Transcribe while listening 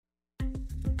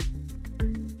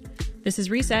This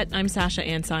is Reset. I'm Sasha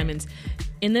Ann Simons.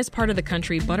 In this part of the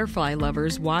country, butterfly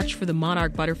lovers watch for the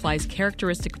monarch butterfly's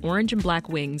characteristic orange and black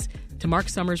wings to mark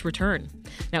summer's return.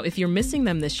 Now, if you're missing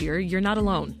them this year, you're not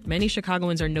alone. Many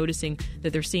Chicagoans are noticing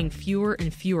that they're seeing fewer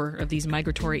and fewer of these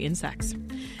migratory insects.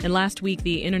 And last week,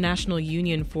 the International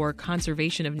Union for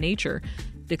Conservation of Nature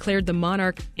declared the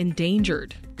monarch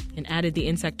endangered and added the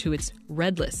insect to its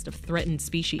red list of threatened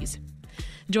species.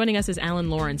 Joining us is Alan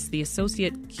Lawrence, the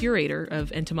Associate Curator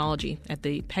of Entomology at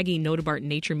the Peggy Notebart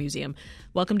Nature Museum.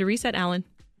 Welcome to Reset, Alan.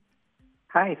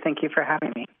 Hi, thank you for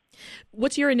having me.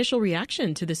 What's your initial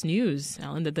reaction to this news,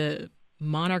 Alan, that the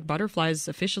monarch butterfly is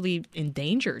officially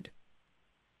endangered?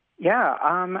 Yeah,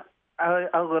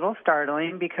 a little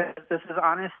startling because this is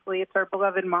honestly, it's our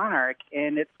beloved monarch,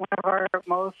 and it's one of our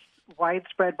most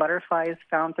widespread butterflies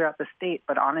found throughout the state,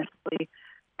 but honestly,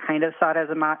 kind of saw it as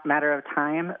a matter of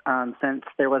time since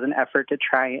there was an effort to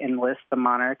try and list the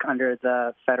monarch under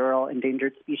the Federal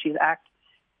Endangered Species Act,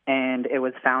 and it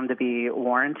was found to be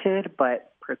warranted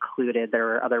but precluded. There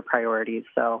were other priorities,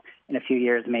 so in a few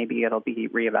years maybe it'll be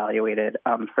reevaluated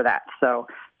for that. So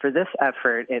for this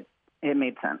effort, it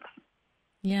made sense.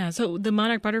 Yeah, so the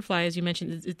monarch butterfly, as you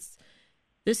mentioned, it's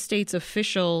this state's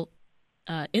official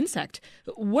insect.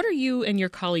 What are you and your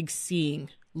colleagues seeing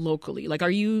locally? Like,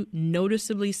 are you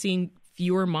noticeably seeing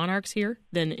fewer monarchs here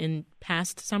than in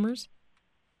past summers?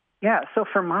 Yeah, so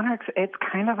for monarchs, it's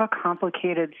kind of a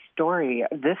complicated story.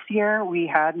 This year, we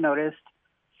had noticed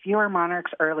fewer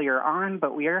monarchs earlier on,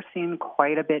 but we are seeing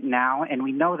quite a bit now, and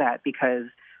we know that because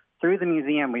through the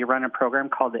museum, we run a program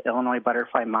called the Illinois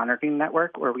Butterfly Monitoring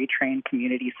Network, where we train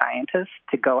community scientists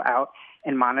to go out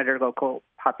and monitor local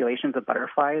populations of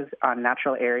butterflies on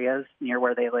natural areas near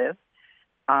where they live.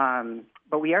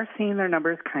 But we are seeing their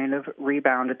numbers kind of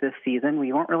rebound at this season.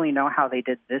 We won't really know how they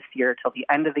did this year till the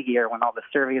end of the year when all the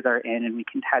surveys are in and we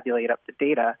can tabulate up the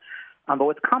data. But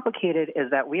what's complicated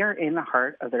is that we are in the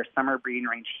heart of their summer breeding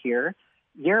range here.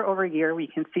 Year over year, we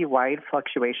can see wide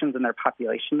fluctuations in their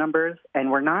population numbers, and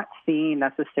we're not seeing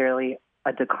necessarily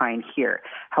a decline here.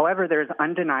 However, there's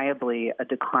undeniably a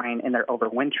decline in their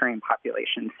overwintering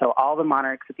population. So all the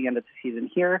monarchs at the end of the season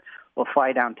here will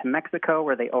fly down to Mexico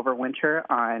where they overwinter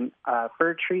on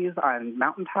fir trees on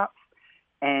mountaintops.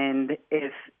 And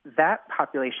if that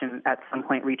population at some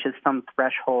point reaches some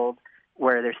threshold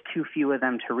where there's too few of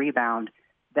them to rebound,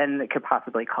 then it could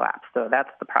possibly collapse. So that's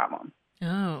the problem.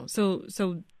 Oh,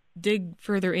 so dig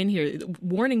further in here.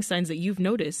 Warning signs that you've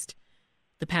noticed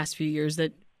the past few years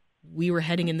that we were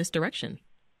heading in this direction.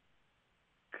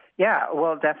 Yeah,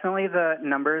 well, definitely the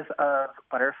numbers of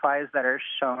butterflies that are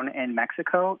shown in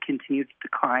Mexico continue to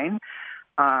decline.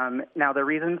 Now, the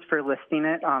reasons for listing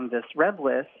it on this red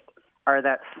list are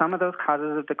that some of those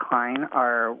causes of decline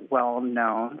are well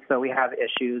known. So we have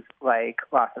issues like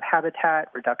loss of habitat,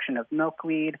 reduction of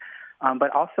milkweed,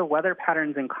 but also weather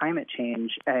patterns and climate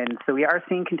change. And so we are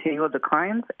seeing continual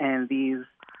declines, and these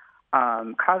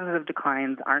causes of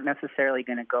declines aren't necessarily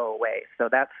going to go away. So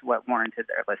that's what warranted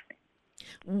their listing.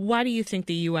 Why do you think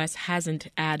the U.S. hasn't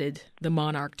added the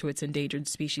monarch to its endangered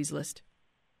species list?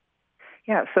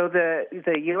 Yeah, so the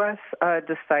U.S.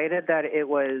 Decided that it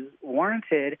was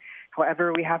warranted.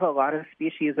 However, we have a lot of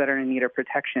species that are in need of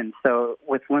protection. So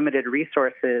with limited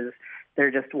resources, there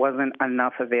just wasn't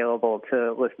enough available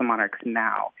to list the monarchs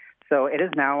now. So it is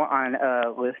now on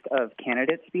a list of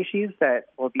candidate species that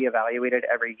will be evaluated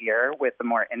every year with a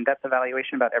more in-depth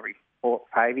evaluation about every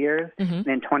 5 years. Mm-hmm. And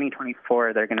in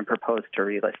 2024, they're going to propose to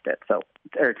relist it,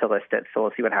 to list it. So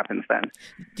we'll see what happens then.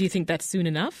 Do you think that's soon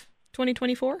enough,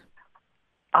 2024?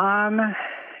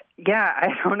 Yeah, I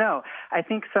don't know. I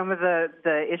think some of the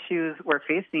issues we're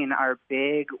facing are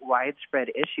big, widespread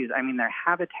issues. I mean, their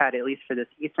habitat, at least for this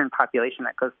eastern population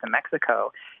that goes to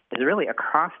Mexico, is really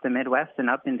across the Midwest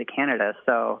and up into Canada.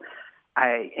 So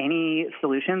any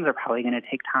solutions are probably going to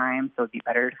take time, so it'd be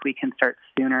better if we can start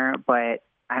sooner, but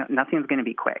nothing's going to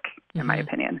be quick, in my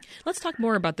opinion. Let's talk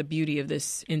more about the beauty of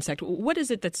this insect. What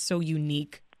is it that's so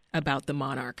unique about the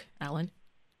monarch, Alan?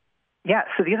 Yeah,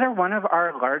 so these are one of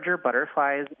our larger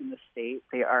butterflies in the state.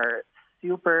 They are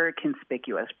super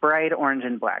conspicuous, bright orange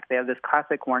and black. They have this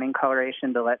classic warning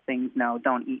coloration to let things know,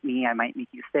 don't eat me, I might make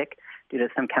you sick, due to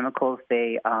some chemicals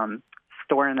they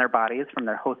store in their bodies from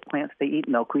their host plants. They eat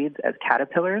milkweeds as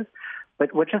caterpillars.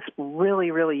 But what's just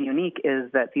really, really unique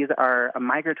is that these are a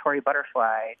migratory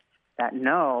butterfly that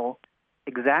know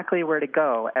exactly where to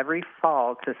go every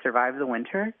fall to survive the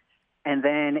winter. And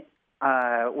then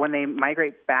when they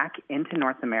migrate back into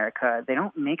North America, they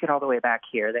don't make it all the way back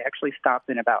here. They actually stop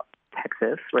in about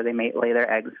Texas, where they may lay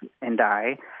their eggs and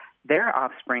die. Their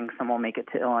offspring, some will make it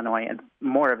to Illinois, and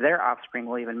more of their offspring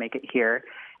will even make it here.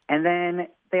 And then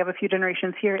they have a few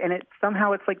generations here, and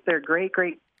somehow it's like their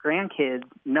great-great-grandkids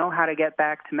know how to get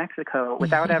back to Mexico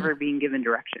without ever being given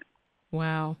directions.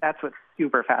 Wow. That's what's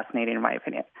super fascinating, in my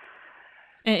opinion.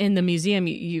 In the museum,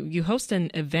 you host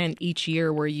an event each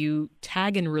year where you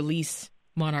tag and release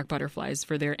monarch butterflies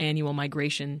for their annual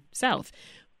migration south.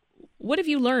 What have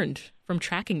you learned from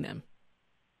tracking them?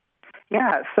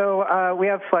 Yeah, so we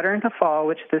have Flutter into Fall,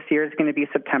 which this year is going to be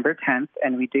September 10th,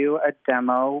 and we do a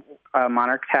demo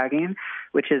monarch tagging,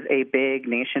 which is a big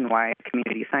nationwide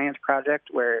community science project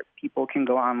where people can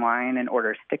go online and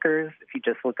order stickers if you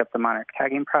just look up the Monarch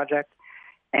Tagging Project.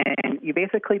 And you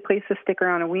basically place a sticker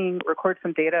on a wing, record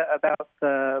some data about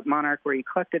the monarch, where you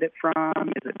collected it from,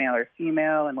 is it male or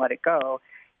female, and let it go.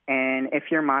 And if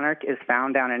your monarch is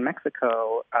found down in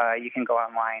Mexico, you can go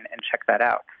online and check that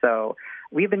out. So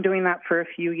we've been doing that for a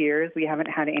few years. We haven't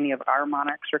had any of our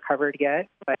monarchs recovered yet,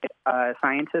 but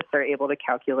scientists are able to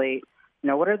calculate,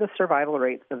 what are the survival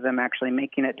rates of them actually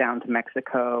making it down to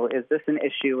Mexico? Is this an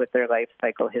issue with their life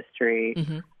cycle history?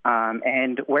 Mm-hmm.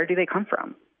 And where do they come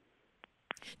from?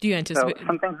 Do you anticipate? So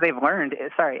some things they've learned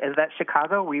is that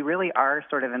Chicago, we really are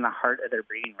sort of in the heart of their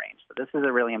breeding range. So this is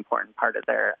a really important part of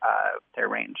their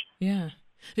range. Yeah.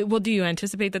 Well, do you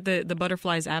anticipate that the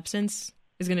butterfly's absence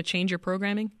is going to change your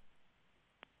programming?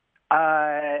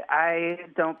 I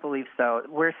don't believe so.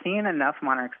 We're seeing enough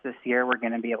monarchs this year. We're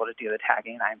going to be able to do the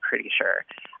tagging, I'm pretty sure.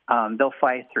 They'll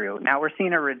fly through. Now, we're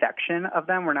seeing a reduction of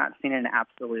them. We're not seeing an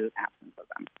absolute absence of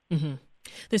them. Mm-hmm.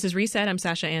 This is Reset. I'm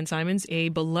Sasha Ann Simons. A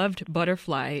beloved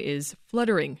butterfly is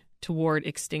fluttering toward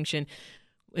extinction.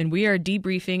 And we are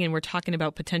debriefing and we're talking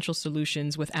about potential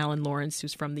solutions with Alan Lawrence,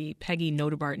 who's from the Peggy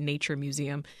Notobart Nature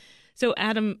Museum. So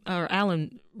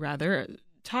Alan,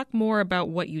 talk more about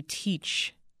what you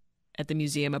teach at the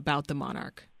museum about the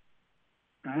monarch.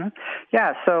 Mm-hmm.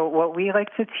 Yeah, so what we like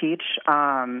to teach,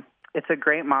 it's a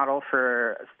great model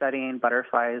for studying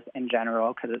butterflies in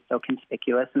general because it's so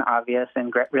conspicuous and obvious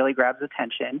and really grabs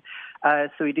attention.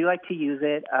 So we do like to use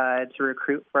it to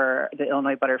recruit for the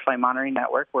Illinois Butterfly Monitoring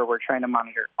Network, where we're trying to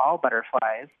monitor all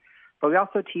butterflies. But we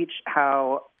also teach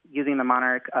how, using the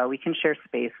monarch, we can share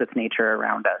space with nature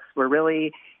around us. We're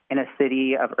really in a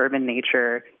city of urban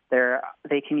nature.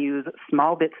 They can use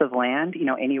small bits of land,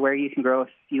 anywhere you can grow a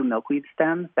few milkweed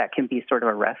stems. That can be sort of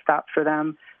a rest stop for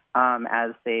them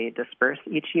as they disperse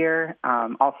each year.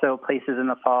 Also places in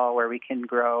the fall where we can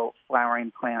grow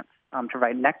flowering plants to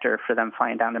provide nectar for them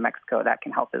flying down to Mexico. That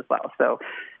can help as well. So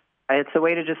it's a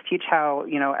way to just teach how,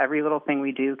 every little thing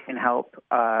we do can help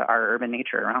our urban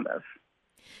nature around us.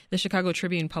 The Chicago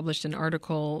Tribune published an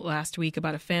article last week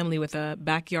about a family with a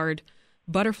backyard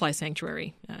butterfly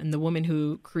sanctuary. And the woman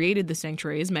who created the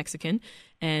sanctuary is Mexican,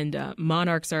 and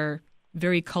monarchs are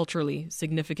very culturally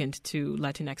significant to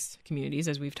Latinx communities,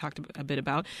 as we've talked a bit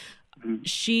about. Mm-hmm.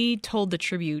 She told the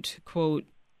Tribute, quote,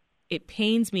 "It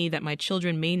pains me that my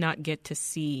children may not get to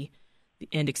see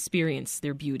and experience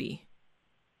their beauty."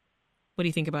 What do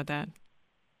you think about that?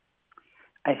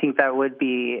 I think that would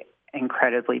be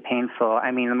incredibly painful.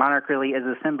 I mean, the monarch really is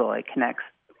a symbol. It connects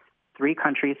 3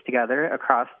 countries together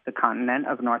across the continent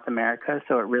of North America,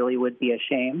 so it really would be a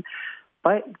shame.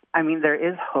 But, there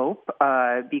is hope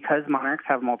because monarchs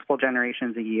have multiple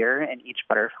generations a year and each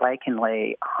butterfly can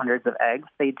lay hundreds of eggs.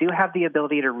 They do have the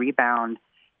ability to rebound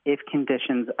if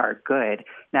conditions are good.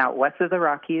 Now, west of the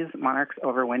Rockies, monarchs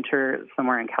overwinter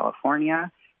somewhere in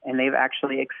California, and they've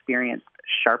actually experienced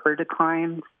sharper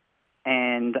declines.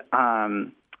 And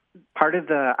part of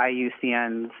the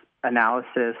IUCN's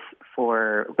analysis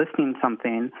for listing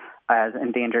something as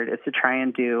endangered is to try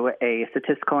and do a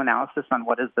statistical analysis on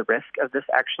what is the risk of this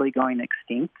actually going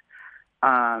extinct.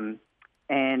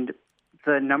 And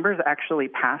the numbers actually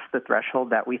passed the threshold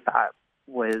that we thought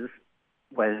was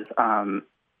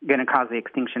going to cause the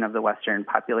extinction of the Western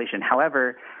population.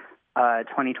 However,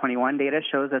 2021 data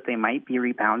shows that they might be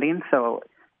rebounding. So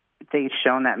they've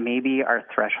shown that maybe our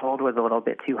threshold was a little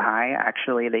bit too high.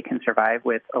 Actually, they can survive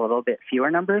with a little bit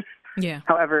fewer numbers. Yeah.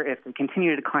 However, if they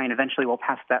continue to decline, eventually we'll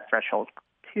pass that threshold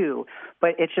too.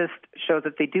 But it just shows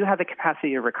that they do have the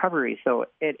capacity of recovery. So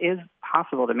it is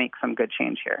possible to make some good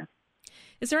change here.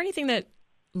 Is there anything that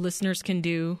listeners can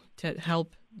do to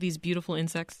help these beautiful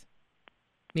insects?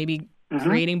 Maybe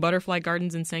creating butterfly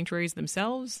gardens and sanctuaries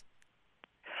themselves?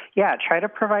 Yeah, try to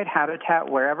provide habitat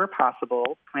wherever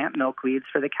possible. Plant milkweeds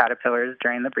for the caterpillars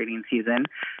during the breeding season.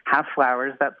 Have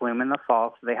flowers that bloom in the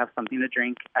fall so they have something to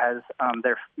drink as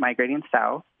they're migrating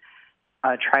south.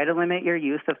 Try to limit your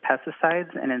use of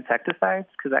pesticides and insecticides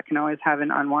because that can always have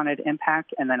an unwanted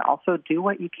impact. And then also do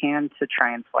what you can to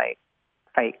try and fight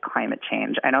fight climate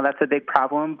change. I know that's a big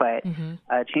problem, but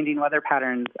changing weather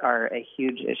patterns are a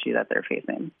huge issue that they're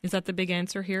facing. Is that the big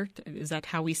answer here? Is that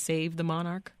how we save the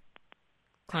monarch?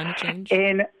 Climate change?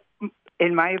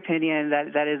 In my opinion,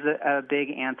 that is a big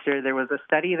answer. There was a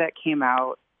study that came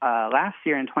out last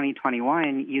year in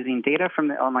 2021 using data from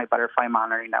the Illinois Butterfly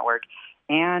Monitoring Network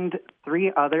and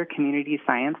 3 other community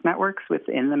science networks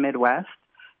within the Midwest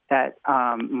that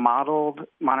modeled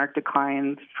monarch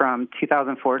declines from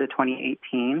 2004 to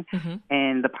 2018.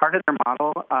 And the part of their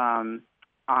model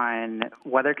on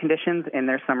weather conditions in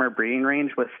their summer breeding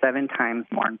range was 7 times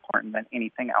more important than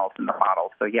anything else in the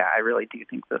model. So, yeah, I really do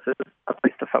think this is a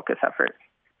place to focus efforts.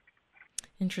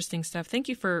 Interesting stuff. Thank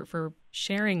you for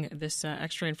sharing this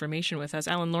extra information with us.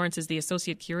 Alan Lawrence is the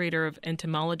Associate Curator of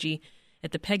Entomology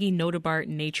at the Peggy Notabar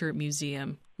Nature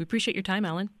Museum. We appreciate your time,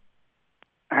 Alan.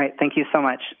 All right. Thank you so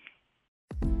much.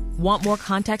 Want more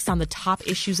context on the top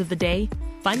issues of the day?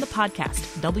 Find the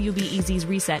podcast, WBEZ's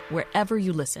Reset, wherever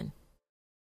you listen.